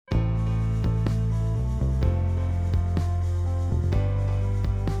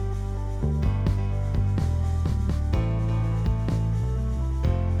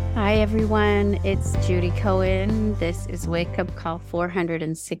Hi, everyone. It's Judy Cohen. This is Wake Up Call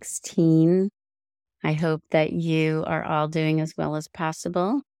 416. I hope that you are all doing as well as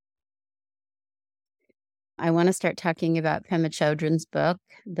possible. I want to start talking about Pema Chodron's book,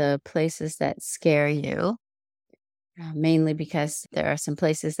 The Places That Scare You, mainly because there are some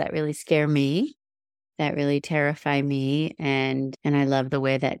places that really scare me, that really terrify me, and I love the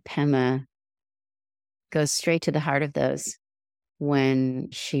way that Pema goes straight to the heart of those when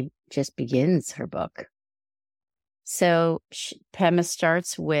she just begins her book. So Pema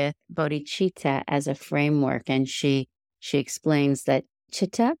starts with bodhicitta as a framework, and she explains that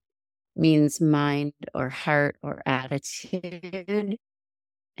chitta means mind or heart or attitude,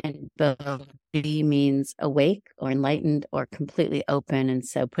 and bodhi means awake or enlightened or completely open. And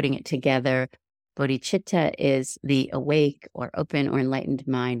so putting it together, bodhicitta is the awake or open or enlightened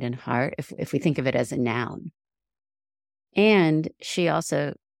mind and heart, if we think of it as a noun. And she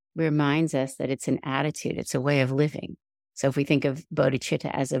also reminds us that it's an attitude, it's a way of living. So if we think of bodhicitta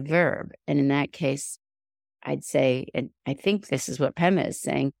as a verb, and in that case, I'd say, and I think this is what Pema is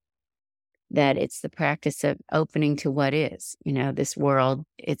saying, that it's the practice of opening to what is, this world,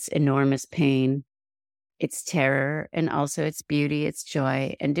 its enormous pain, its terror, and also its beauty, its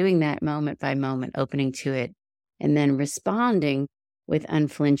joy, and doing that moment by moment, opening to it, and then responding with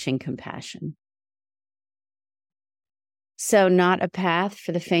unflinching compassion. So not a path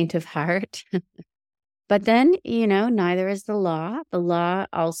for the faint of heart. But then, neither is the law. The law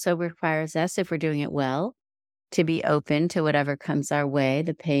also requires us, if we're doing it well, to be open to whatever comes our way,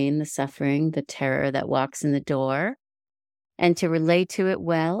 the pain, the suffering, the terror that walks in the door, and to relate to it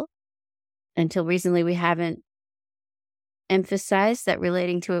well. Until recently, we haven't emphasized that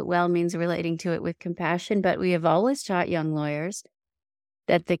relating to it well means relating to it with compassion, but we have always taught young lawyers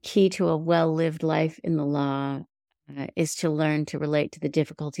that the key to a well-lived life in the law is to learn to relate to the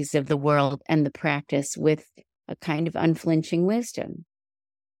difficulties of the world and the practice with a kind of unflinching wisdom.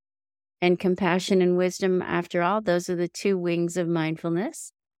 And compassion and wisdom, after all, those are the two wings of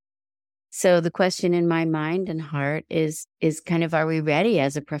mindfulness. So the question in my mind and heart is kind of, are we ready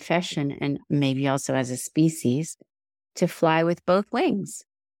as a profession and maybe also as a species to fly with both wings,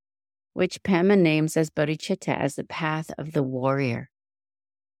 which Pema names as bodhicitta, as the path of the warrior.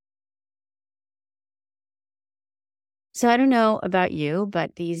 So I don't know about you,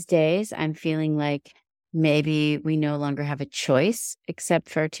 but these days I'm feeling like maybe we no longer have a choice except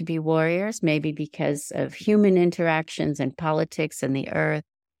for to be warriors, maybe because of human interactions and politics and the earth.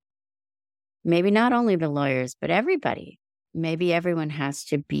 Maybe not only the lawyers, but everybody. Maybe everyone has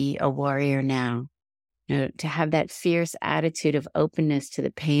to be a warrior now, to have that fierce attitude of openness to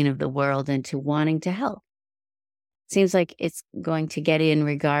the pain of the world and to wanting to help. Seems like it's going to get in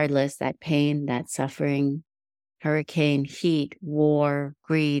regardless, that pain, that suffering, hurricane, heat, war,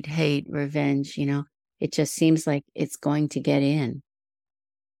 greed, hate, revenge, it just seems like it's going to get in.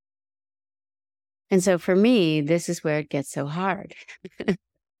 And so for me, this is where it gets so hard.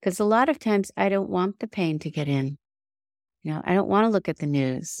 Because a lot of times I don't want the pain to get in. I don't want to look at the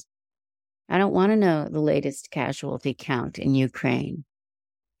news. I don't want to know the latest casualty count in Ukraine.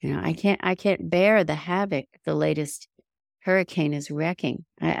 I can't bear the havoc the latest hurricane is wrecking.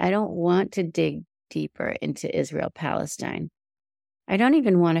 I don't want to dig deeper into Israel-Palestine. I don't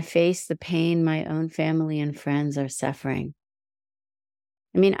even want to face the pain my own family and friends are suffering.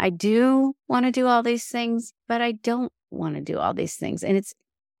 I mean, I do want to do all these things, but I don't want to do all these things. And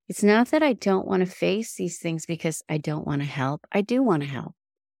it's not that I don't want to face these things because I don't want to help. I do want to help,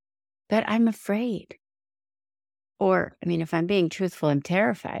 but I'm afraid. Or, if I'm being truthful, I'm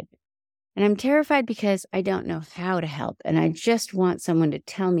terrified. And I'm terrified because I don't know how to help. And I just want someone to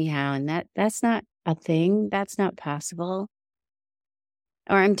tell me how. And that's not a thing. That's not possible.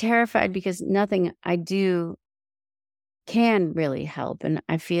 Or I'm terrified because nothing I do can really help and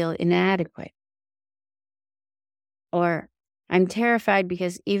I feel inadequate. Or I'm terrified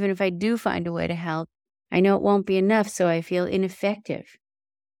because even if I do find a way to help, I know it won't be enough, so I feel ineffective.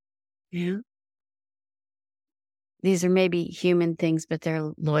 These are maybe human things, but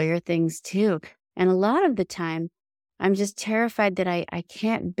they're lawyer things too. And a lot of the time, I'm just terrified that I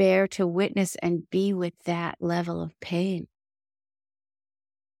can't bear to witness and be with that level of pain.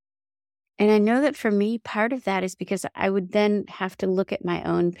 And I know that for me, part of that is because I would then have to look at my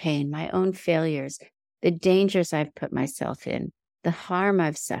own pain, my own failures, the dangers I've put myself in, the harm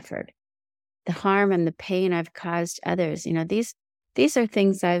I've suffered, the harm and the pain I've caused others. These are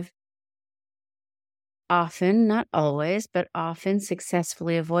things I've often, not always, but often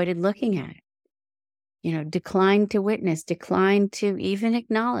successfully avoided looking at. Declined to witness, declined to even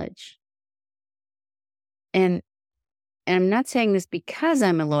acknowledge. And and I'm not saying this because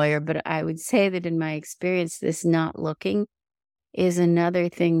I'm a lawyer, but I would say that in my experience, this not looking is another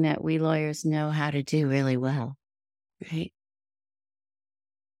thing that we lawyers know how to do really well, right?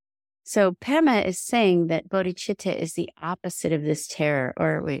 So Pema is saying that bodhicitta is the opposite of this terror.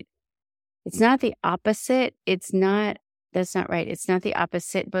 Or wait, it's not the opposite. That's not right. It's not the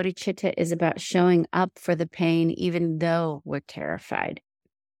opposite. Bodhicitta is about showing up for the pain, even though we're terrified,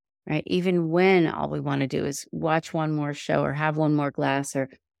 right? Even when all we want to do is watch one more show or have one more glass or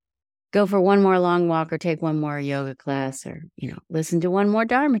go for one more long walk or take one more yoga class or, listen to one more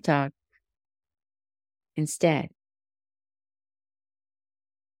Dharma talk instead.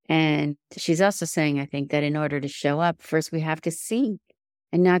 And she's also saying, I think, that in order to show up, first we have to see,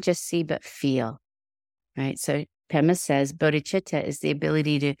 and not just see, but feel, right? So Pema says bodhicitta is the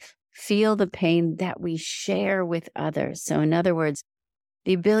ability to feel the pain that we share with others. So in other words,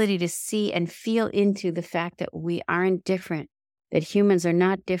 the ability to see and feel into the fact that we aren't different, that humans are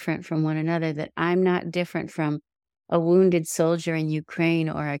not different from one another, that I'm not different from a wounded soldier in Ukraine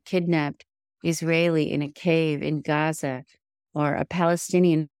or a kidnapped Israeli in a cave in Gaza or a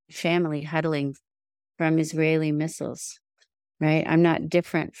Palestinian family huddling from Israeli missiles, right? I'm not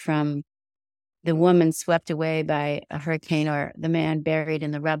different from the woman swept away by a hurricane or the man buried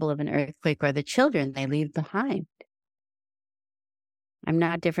in the rubble of an earthquake or the children they leave behind. I'm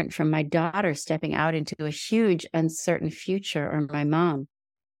not different from my daughter stepping out into a huge, uncertain future or my mom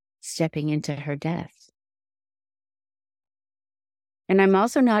stepping into her death. And I'm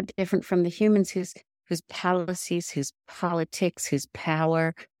also not different from the humans whose policies, whose politics, whose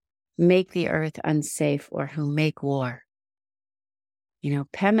power make the earth unsafe or who make war.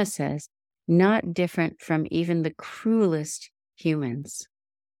 Pema says, not different from even the cruelest humans.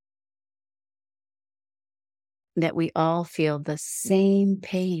 That we all feel the same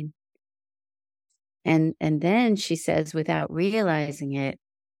pain. And then she says, without realizing it,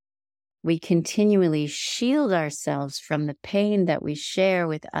 we continually shield ourselves from the pain that we share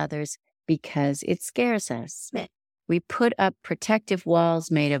with others because it scares us. We put up protective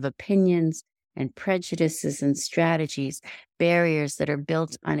walls made of opinions and prejudices and strategies, barriers that are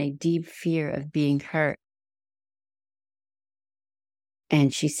built on a deep fear of being hurt.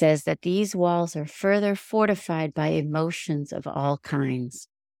 And she says that these walls are further fortified by emotions of all kinds: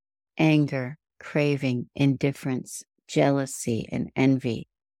 anger, craving, indifference, jealousy and envy,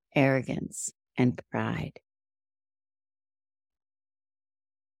 arrogance and pride.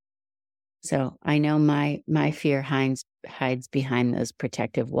 So I know my fear hides behind those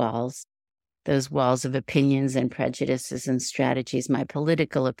protective walls, those walls of opinions and prejudices and strategies, my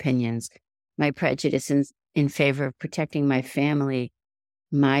political opinions, my prejudices in favor of protecting my family,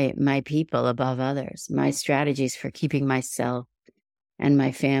 my people above others, my strategies for keeping myself and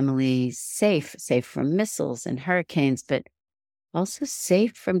my family safe from missiles and hurricanes, but also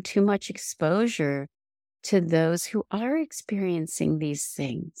safe from too much exposure to those who are experiencing these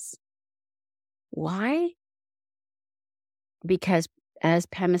things. Why? Because, as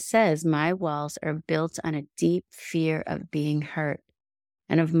Pema says, my walls are built on a deep fear of being hurt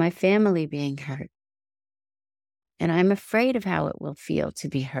and of my family being hurt. And I'm afraid of how it will feel to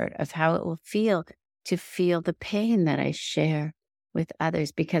be hurt, of how it will feel to feel the pain that I share with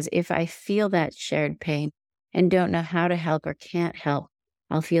others. Because if I feel that shared pain and don't know how to help or can't help,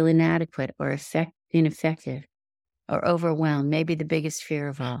 I'll feel inadequate or ineffective or overwhelmed, maybe the biggest fear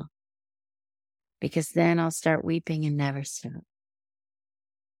of all. Because then I'll start weeping and never stop.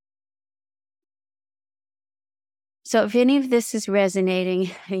 So if any of this is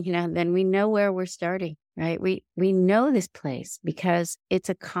resonating, then we know where we're starting, right? We know this place because it's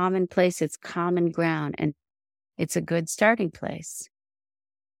a common place, it's common ground, and it's a good starting place.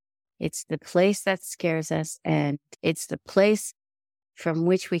 It's the place that scares us, and it's the place from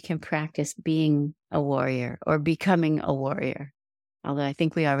which we can practice being a warrior or becoming a warrior, although I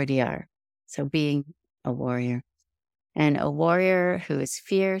think we already are. So being a warrior, and a warrior who is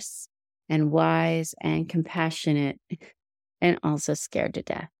fierce and wise and compassionate and also scared to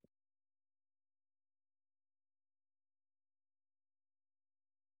death.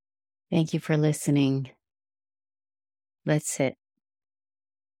 Thank you for listening. Let's sit.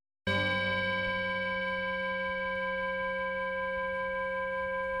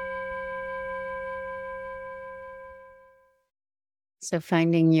 So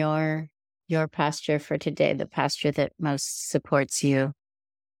finding your posture for today, the posture that most supports you.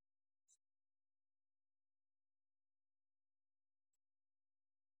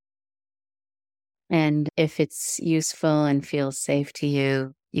 And if it's useful and feels safe to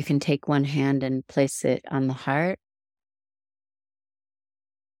you, you can take one hand and place it on the heart.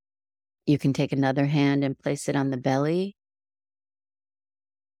 You can take another hand and place it on the belly.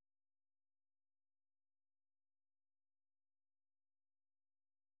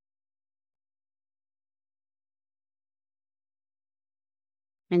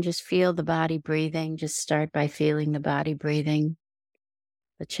 And just feel the body breathing. Just start by feeling the body breathing,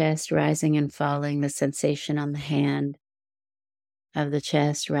 the chest rising and falling, the sensation on the hand of the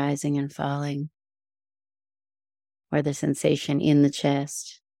chest rising and falling, or the sensation in the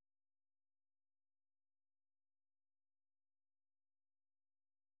chest.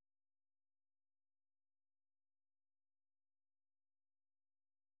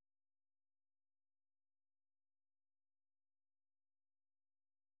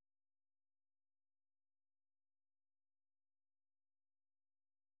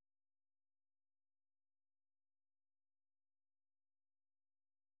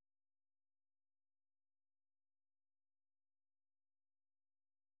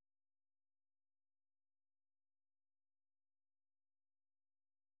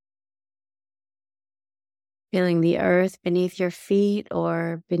 Feeling the earth beneath your feet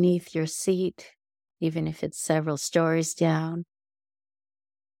or beneath your seat, even if it's several stories down.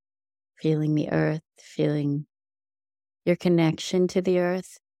 Feeling the earth, feeling your connection to the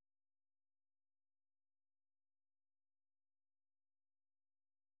earth.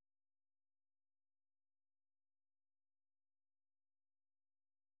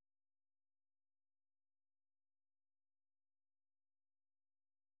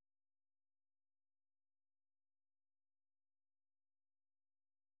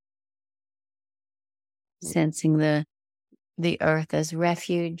 Sensing the earth as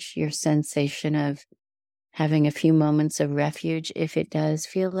refuge, your sensation of having a few moments of refuge, if it does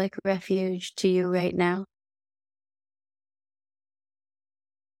feel like refuge to you right now.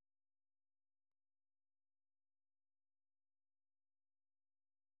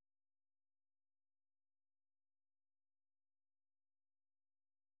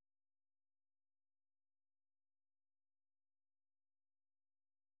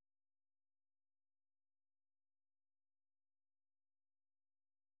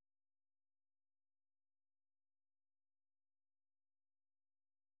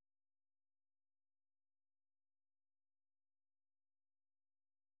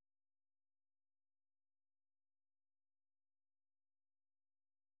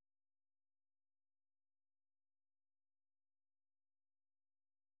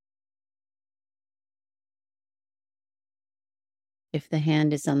 If the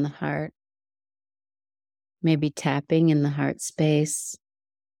hand is on the heart, maybe tapping in the heart space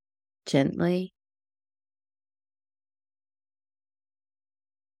gently.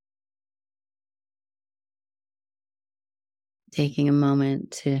 Taking a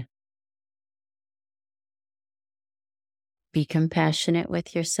moment to be compassionate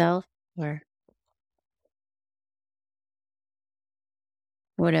with yourself or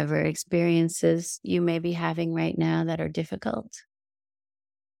whatever experiences you may be having right now that are difficult,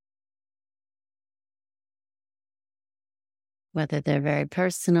 whether they're very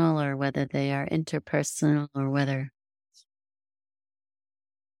personal or whether they are interpersonal or whether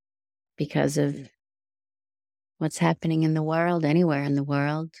because of what's happening in the world, anywhere in the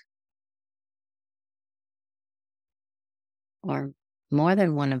world, or more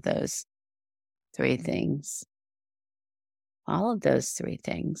than one of those three things. All of those three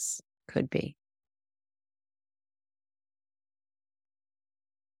things could be.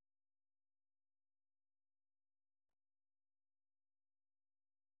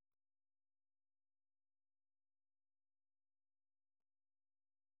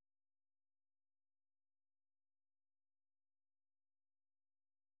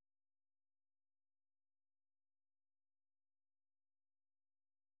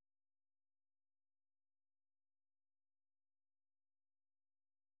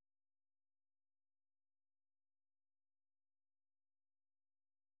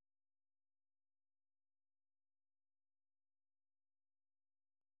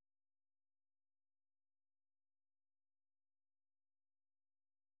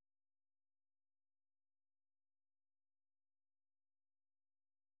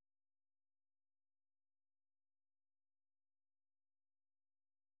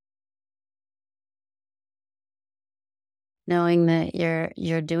 Knowing that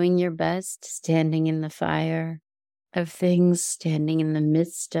you're doing your best, standing in the fire of things, standing in the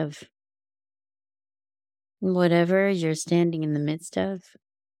midst of whatever you're standing in the midst of.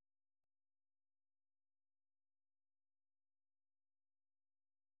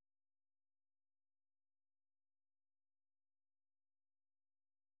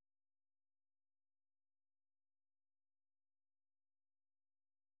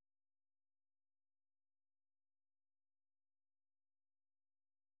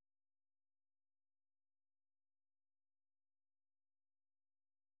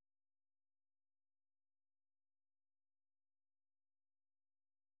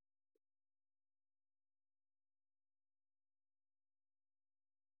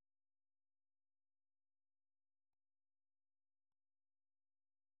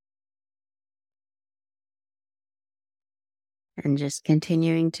 And just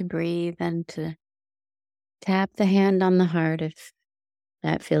continuing to breathe and to tap the hand on the heart if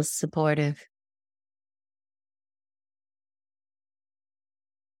that feels supportive.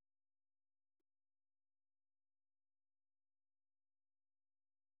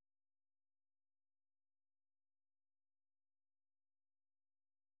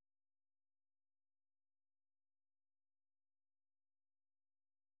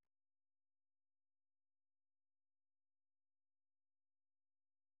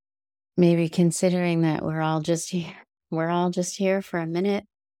 Maybe considering that we're all just here for a minute,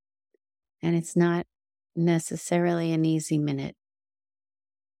 and it's not necessarily an easy minute.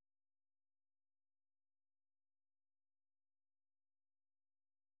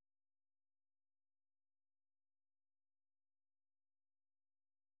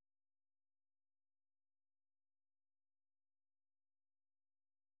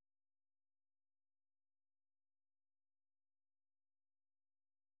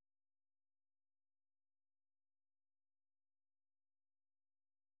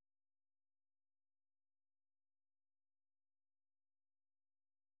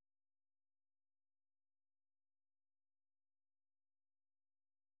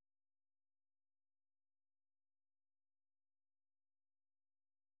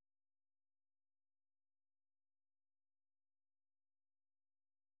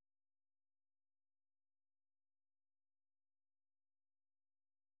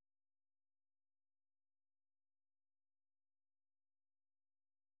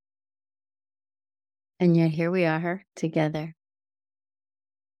 And yet here we are together.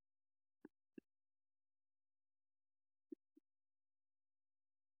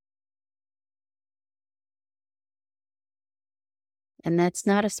 And that's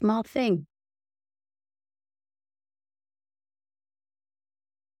not a small thing.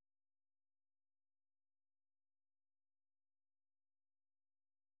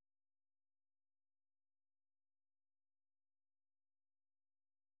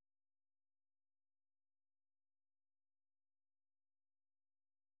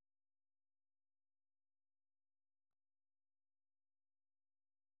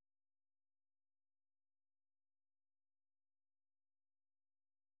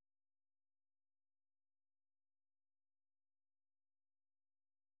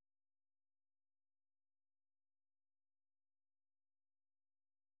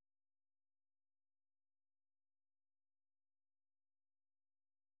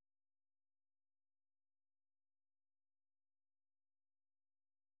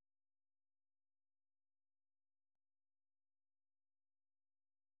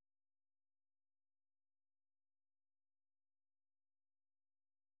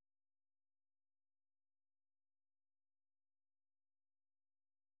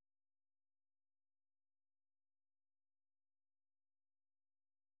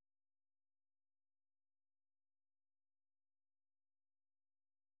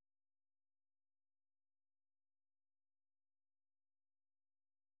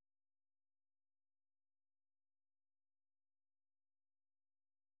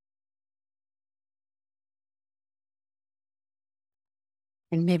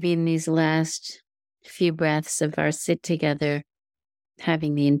 And maybe in these last few breaths of our sit together,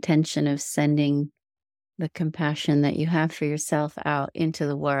 having the intention of sending the compassion that you have for yourself out into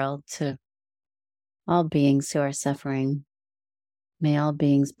the world to all beings who are suffering. May all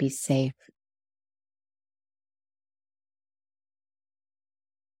beings be safe.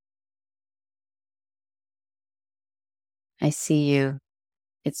 I see you.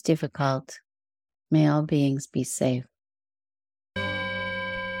 It's difficult. May all beings be safe.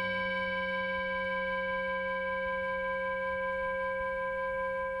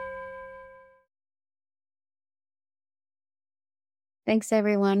 Thanks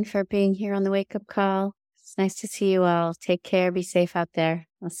everyone for being here on the wake up call. It's nice to see you all. Take care. Be safe out there.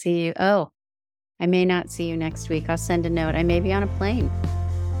 I'll see you. Oh, I may not see you next week. I'll send a note. I may be on a plane.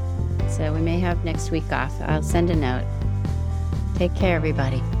 So we may have next week off. I'll send a note. Take care,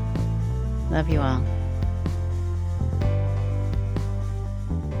 everybody. Love you all.